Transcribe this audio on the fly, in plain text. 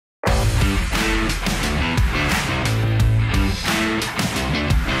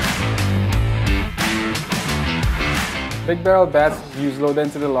Big barrel bats use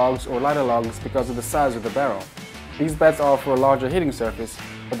low-density logs or lighter logs because of the size of the barrel. These bats offer a larger hitting surface,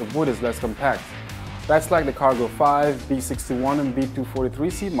 but the wood is less compact. Bats like the Cargo 5, B61 and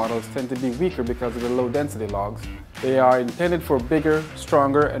B243C models tend to be weaker because of the low-density logs. They are intended for bigger,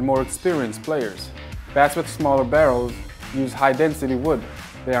 stronger, and more experienced players. Bats with smaller barrels use high-density wood.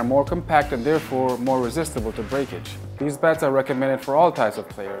 They are more compact and therefore more resistible to breakage. These bats are recommended for all types of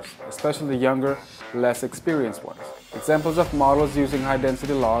players, especially the younger, less experienced ones. Examples of models using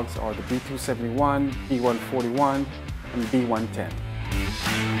high-density logs are the B271, B141, and B110.